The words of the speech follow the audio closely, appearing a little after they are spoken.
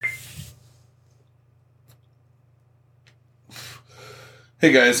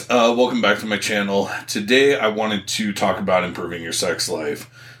Hey guys, welcome back to my channel. Today I wanted to talk about improving your sex life,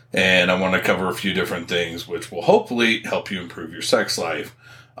 and I want to cover a few different things which will hopefully help you improve your sex life.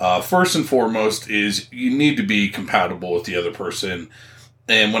 First and foremost is you need to be compatible with the other person,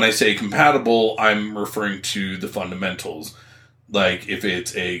 and when I say compatible, I'm referring to the fundamentals. Like if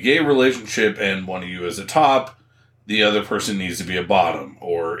it's a gay relationship and one of you is a top, the other person needs to be a bottom,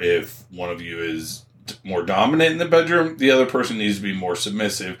 or if one of you is more dominant in the bedroom, the other person needs to be more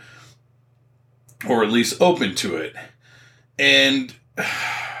submissive, or at least open to it. And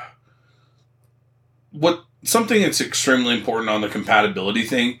something that's extremely important on the compatibility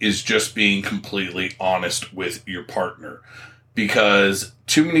thing is just being completely honest with your partner. Because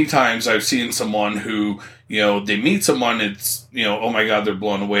too many times I've seen someone who, they meet someone, it's, oh my God, they're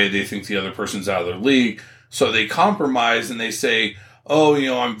blown away. They think the other person's out of their league. So they compromise and they say, oh,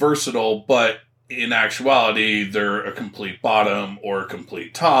 I'm versatile, but in actuality, they're a complete bottom or a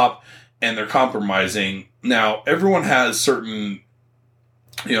complete top, and they're compromising. Now, everyone has certain,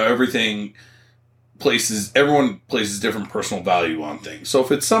 everyone places different personal value on things. So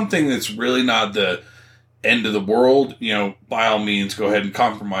if it's something that's really not the end of the world, by all means, go ahead and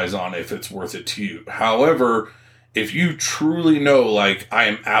compromise on it if it's worth it to you. However, if you truly know, like, I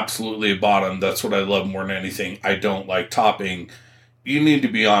am absolutely a bottom, that's what I love more than anything, I don't like topping, you need to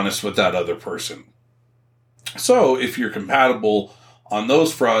be honest with that other person. So if you're compatible on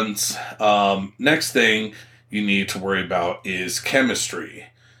those fronts, next thing you need to worry about is chemistry.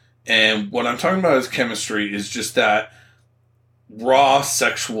 And what I'm talking about is chemistry is just that raw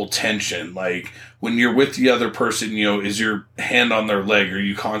sexual tension. Like when you're with the other person, is your hand on their leg? Are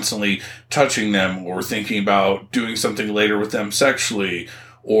you constantly touching them or thinking about doing something later with them sexually?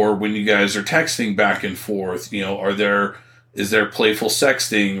 Or when you guys are texting back and forth, is there playful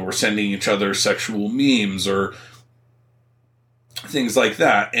sexting or sending each other sexual memes or things like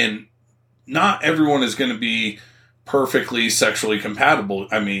that? And not everyone is going to be perfectly sexually compatible.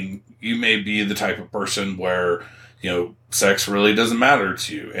 I mean, you may be the type of person where, sex really doesn't matter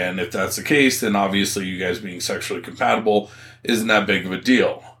to you. And if that's the case, then obviously you guys being sexually compatible isn't that big of a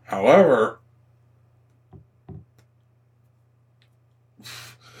deal. However,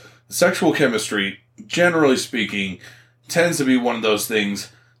 sexual chemistry, generally speaking, tends to be one of those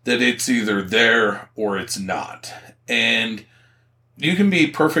things that it's either there or it's not. And you can be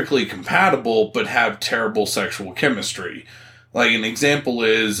perfectly compatible but have terrible sexual chemistry. Like an example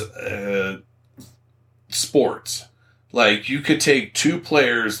is sports. Like you could take two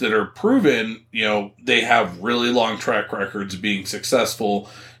players that are proven, they have really long track records of being successful,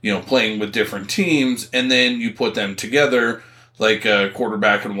 playing with different teams, and then you put them together like a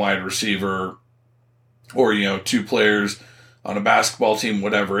quarterback and wide receiver, or, two players on a basketball team,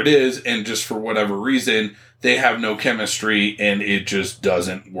 whatever it is, and just for whatever reason, they have no chemistry and it just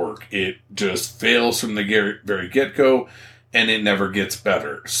doesn't work. It just fails from the very get-go and it never gets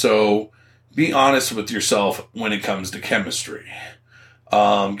better. So be honest with yourself when it comes to chemistry.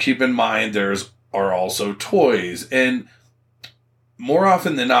 Keep in mind are also toys. And more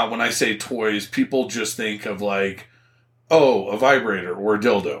often than not, when I say toys, people just think of like, oh, a vibrator or a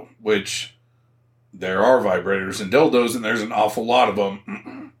dildo, which there are vibrators and dildos, and there's an awful lot of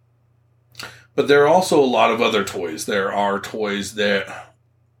them. But there are also a lot of other toys. There are toys that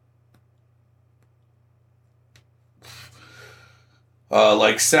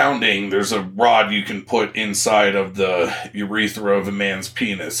like sounding. There's a rod you can put inside of the urethra of a man's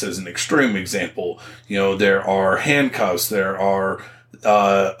penis as an extreme example. There are handcuffs. There are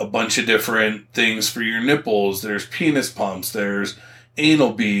a bunch of different things for your nipples. There's penis pumps. There's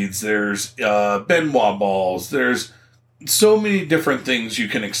anal beads, there's Benoit balls, there's so many different things you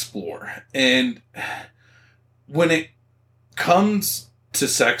can explore. And when it comes to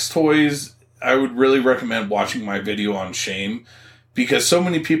sex toys, I would really recommend watching my video on shame, because so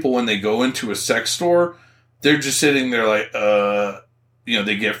many people, when they go into a sex store, they're just sitting there like,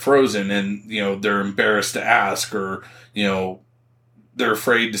 they get frozen and, they're embarrassed to ask, or, they're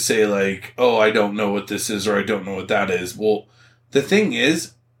afraid to say like, oh, I don't know what this is, or I don't know what that is. Well, the thing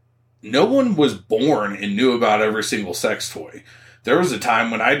is, no one was born and knew about every single sex toy. There was a time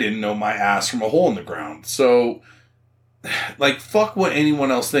when I didn't know my ass from a hole in the ground. So, like, fuck what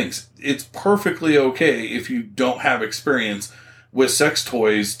anyone else thinks. It's perfectly okay if you don't have experience with sex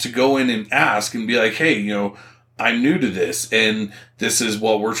toys to go in and ask and be like, hey, I'm new to this and this is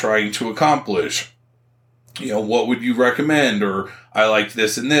what we're trying to accomplish. What would you recommend? Or I like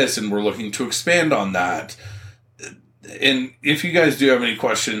this and this and we're looking to expand on that. And if you guys do have any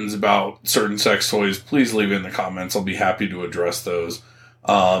questions about certain sex toys, please leave it in the comments. I'll be happy to address those.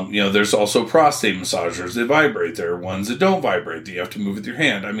 There's also prostate massagers that vibrate. There are ones that don't vibrate that you have to move with your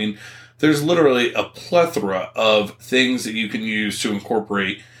hand. I mean, there's literally a plethora of things that you can use to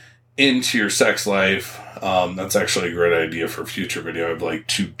incorporate into your sex life. That's actually a great idea for a future video. I have like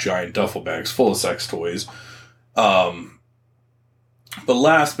 2 giant duffel bags full of sex toys. But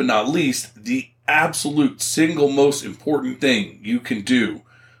last but not least, the absolute single most important thing you can do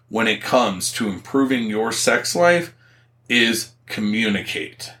when it comes to improving your sex life is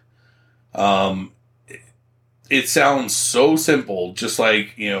communicate. It sounds so simple, just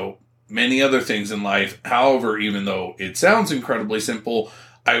like, many other things in life. However, even though it sounds incredibly simple,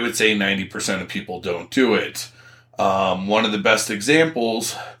 I would say 90% of people don't do it. One of the best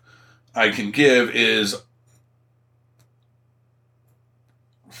examples I can give is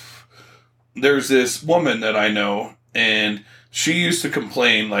there's this woman that I know, and she used to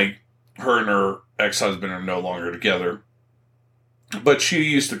complain, like, her and her ex-husband are no longer together, but she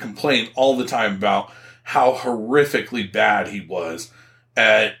used to complain all the time about how horrifically bad he was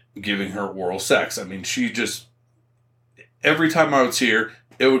at giving her oral sex. I mean, she just, every time I would see her,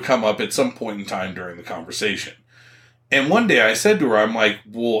 it would come up at some point in time during the conversation. And one day I said to her, I'm like,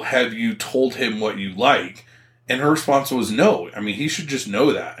 well, have you told him what you like? And her response was no. I mean, he should just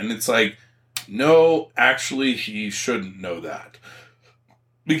know that. And it's like, no, actually, he shouldn't know that.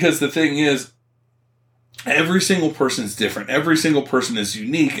 Because the thing is, every single person is different. Every single person is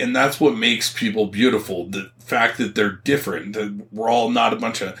unique, and that's what makes people beautiful. The fact that they're different, that we're all not a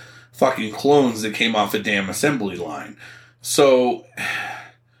bunch of fucking clones that came off a damn assembly line. So,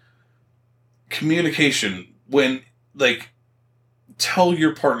 communication, tell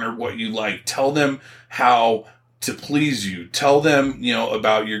your partner what you like. Tell them how to please you. Tell them,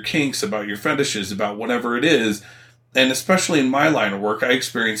 about your kinks, about your fetishes, about whatever it is. And especially in my line of work, I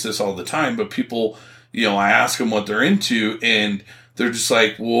experience this all the time, but people, I ask them what they're into, and they're just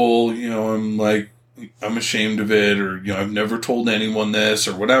like, well, I'm ashamed of it, or, I've never told anyone this,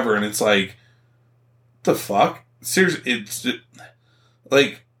 or whatever. And it's like, the fuck? Seriously,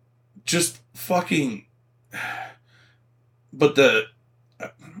 just fucking, but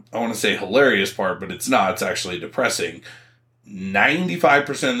I want to say hilarious part, but it's not, it's actually depressing.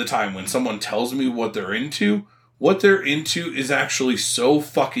 95% of the time when someone tells me what they're into is actually so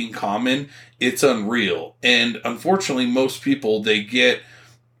fucking common, it's unreal. And unfortunately, most people, they get,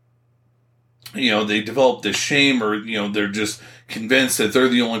 they develop this shame, or, they're just convinced that they're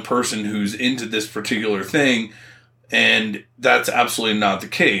the only person who's into this particular thing. And that's absolutely not the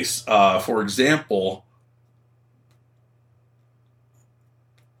case. For example,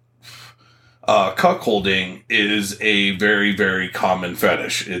 cuckolding is a very, very common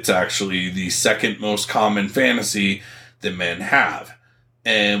fetish. It's actually the second most common fantasy that men have.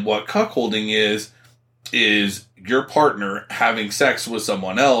 And what cuckolding is your partner having sex with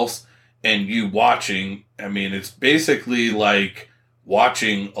someone else and you watching. I mean, it's basically like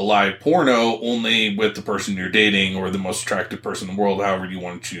watching a live porno, only with the person you're dating or the most attractive person in the world, however you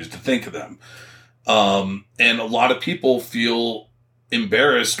want to choose to think of them. And a lot of people feel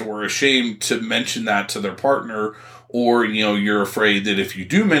embarrassed or ashamed to mention that to their partner, or, you're afraid that if you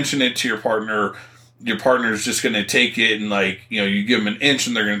do mention it to your partner's just going to take it and, you give them an inch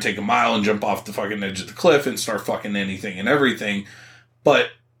and they're going to take a mile and jump off the fucking edge of the cliff and start fucking anything and everything.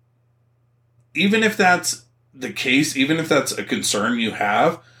 But even if that's the case, even if that's a concern you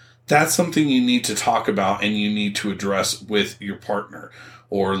have, that's something you need to talk about and you need to address with your partner.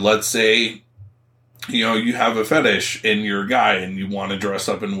 Or let's say, you have a fetish and you're a guy and you want to dress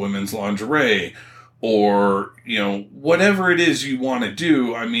up in women's lingerie, or, whatever it is you want to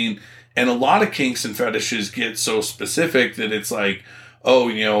do. I mean, and a lot of kinks and fetishes get so specific that it's like, oh,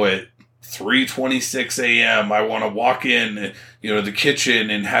 at 3:26 a.m., I want to walk in, the kitchen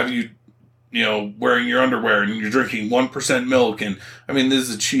and have you, wearing your underwear and you're drinking 1% milk. And I mean, this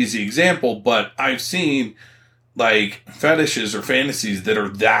is a cheesy example, but I've seen fetishes or fantasies that are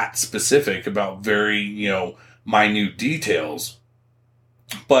that specific about very, minute details.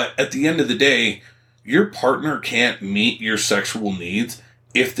 But at the end of the day, your partner can't meet your sexual needs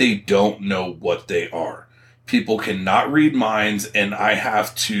if they don't know what they are. People cannot read minds, and I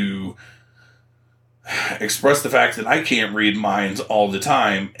have to express the fact that I can't read minds all the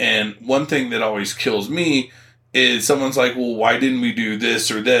time. And one thing that always kills me is someone's like, well, why didn't we do this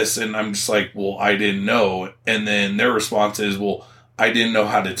or this? And I'm just like, well, I didn't know. And then their response is, well, I didn't know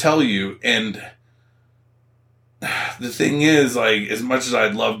how to tell you. And the thing is, as much as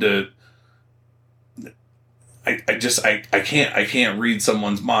I'd love to, I can't read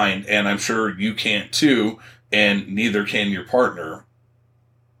someone's mind, and I'm sure you can't too, and neither can your partner.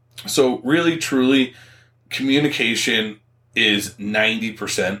 So really, truly, communication is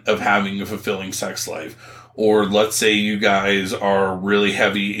 90% of having a fulfilling sex life. Or let's say you guys are really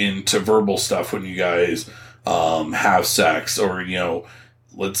heavy into verbal stuff when you guys have sex, or,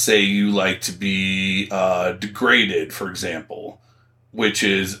 let's say you like to be degraded, for example, which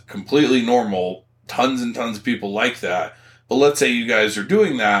is completely normal. Tons and tons of people like that. But let's say you guys are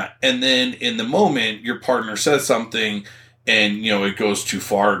doing that, and then in the moment, your partner says something, and, it goes too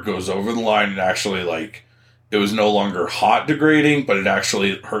far, it goes over the line, and actually, it was no longer hot degrading, but it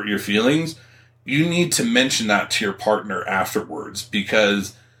actually hurt your feelings. You need to mention that to your partner afterwards,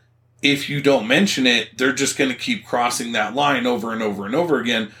 because if you don't mention it, they're just going to keep crossing that line over and over and over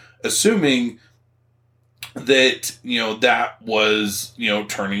again, assuming that, that was,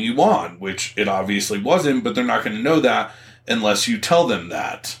 turning you on, which it obviously wasn't, but they're not going to know that unless you tell them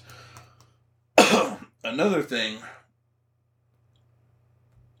that. Another thing,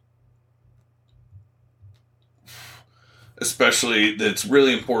 especially that's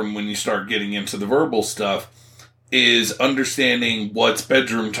really important when you start getting into the verbal stuff, is understanding what's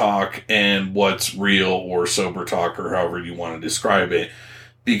bedroom talk and what's real or sober talk, or however you want to describe it.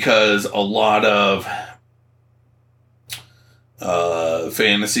 Because a lot of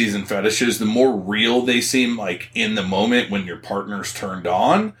fantasies and fetishes, the more real they seem in the moment when your partner's turned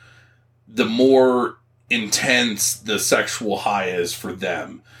on, the more intense the sexual high is for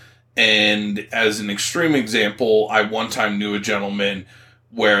them. And as an extreme example, I one time knew a gentleman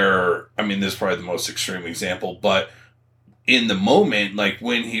where, this is probably the most extreme example, but in the moment,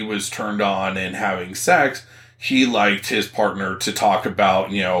 when he was turned on and having sex, he liked his partner to talk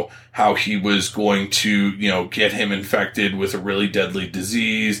about, how he was going to, get him infected with a really deadly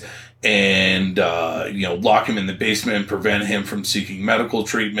disease and, lock him in the basement and prevent him from seeking medical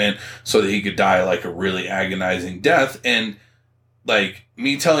treatment so that he could die a really agonizing death. And,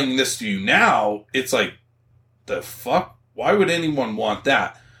 me telling this to you now, it's the fuck? Why would anyone want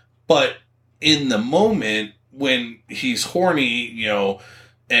that? But in the moment, when he's horny,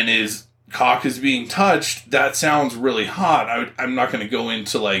 and his cock is being touched, that sounds really hot. I'm not going to go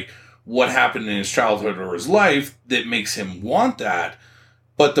into what happened in his childhood or his life that makes him want that.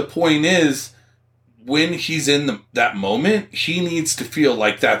 But the point is, when he's in that moment, he needs to feel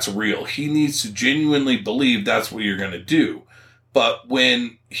like that's real. He needs to genuinely believe that's what you're going to do. But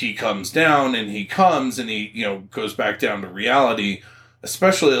when he comes down and he comes and he, goes back down to reality,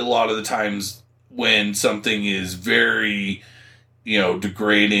 especially a lot of the times when something is very,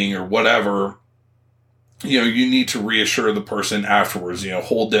 degrading or whatever, you need to reassure the person afterwards,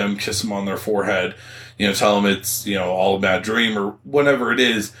 hold them, kiss them on their forehead, tell them it's, all a bad dream or whatever it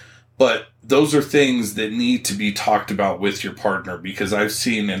is. But those are things that need to be talked about with your partner, because I've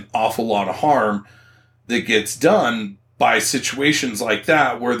seen an awful lot of harm that gets done by situations like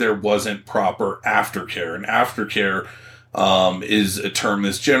that where there wasn't proper aftercare. And aftercare is a term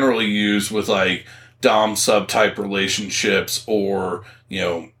that's generally used with dom-sub type relationships, or,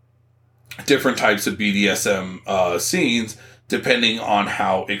 different types of BDSM scenes, depending on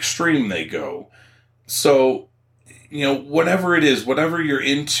how extreme they go. So, whatever it is, whatever you're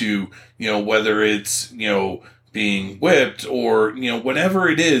into, whether it's, being whipped or, whatever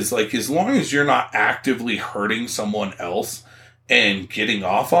it is, as long as you're not actively hurting someone else and getting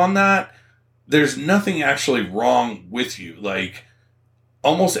off on that, there's nothing actually wrong with you.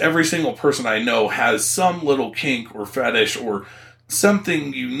 Almost every single person I know has some little kink or fetish or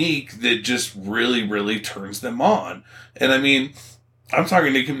something unique that just really, really turns them on. And I'm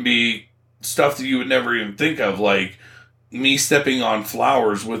talking, it can be stuff that you would never even think of, like me stepping on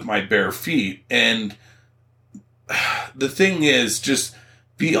flowers with my bare feet. And the thing is, just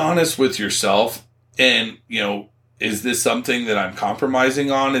be honest with yourself. And, is this something that I'm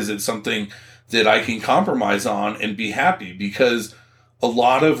compromising on? Is it something that I can compromise on and be happy? Because a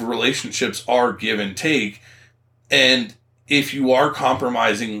lot of relationships are give and take. And if you are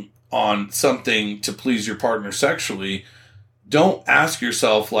compromising on something to please your partner sexually, don't ask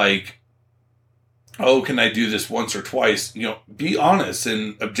yourself oh, can I do this once or twice? Be honest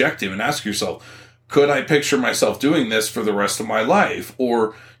and objective and ask yourself, could I picture myself doing this for the rest of my life?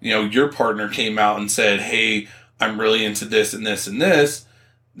 Or, your partner came out and said, hey, I'm really into this and this and this.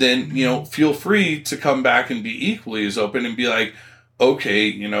 Then, feel free to come back and be equally as open and be like,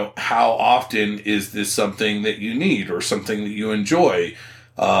 okay, how often is this something that you need or something that you enjoy?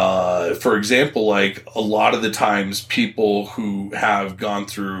 For example, a lot of the times people who have gone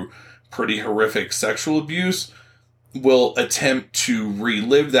through pretty horrific sexual abuse will attempt to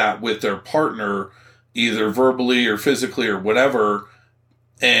relive that with their partner, either verbally or physically or whatever.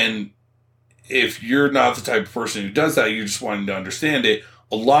 And if you're not the type of person who does that, you're just wanting to understand it,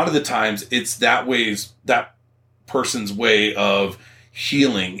 a lot of the times it's that person's way of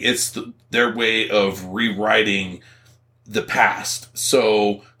healing. It's their way of rewriting the past.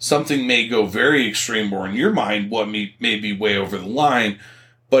 So something may go very extreme, or in your mind, what may be way over the line,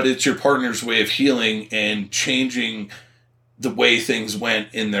 but it's your partner's way of healing and changing the way things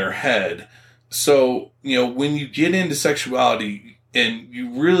went in their head. So, when you get into sexuality and you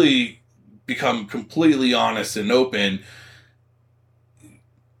really become completely honest and open,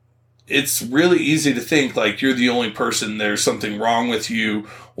 it's really easy to think like you're the only person, there's something wrong with you,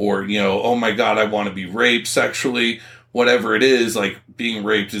 or, oh my God, I want to be raped sexually. Whatever it is, like being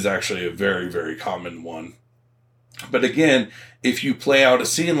raped is actually a very, very common one. But again, if you play out a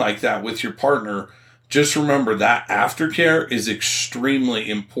scene like that with your partner, just remember that aftercare is extremely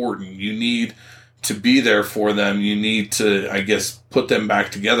important. You need to be there for them. You need to, I guess, put them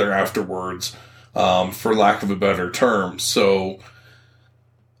back together afterwards, for lack of a better term. So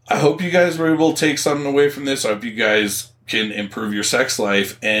I hope you guys were able to take something away from this. I hope you guys can improve your sex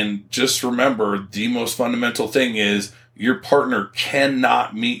life. And just remember, the most fundamental thing is your partner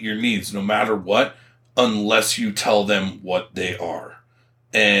cannot meet your needs no matter what, unless you tell them what they are.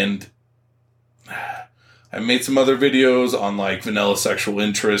 And I made some other videos on like vanilla sexual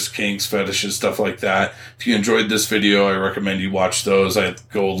interest, kinks, fetishes, stuff like that. If you enjoyed this video, I recommend you watch those. I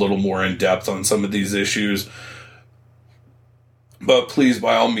go a little more in depth on some of these issues. But please,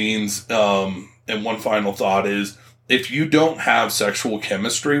 by all means, and one final thought is, if you don't have sexual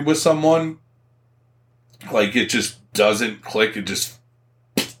chemistry with someone, like it just doesn't click, it just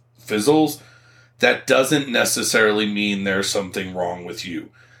fizzles, that doesn't necessarily mean there's something wrong with you.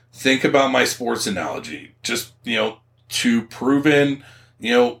 Think about my sports analogy. Just, two proven,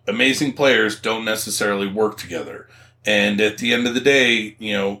 amazing players don't necessarily work together. And at the end of the day,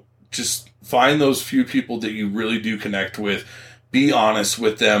 just find those few people that you really do connect with. Be honest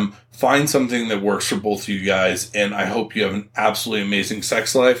with them. Find something that works for both of you guys. And I hope you have an absolutely amazing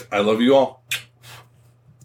sex life. I love you all.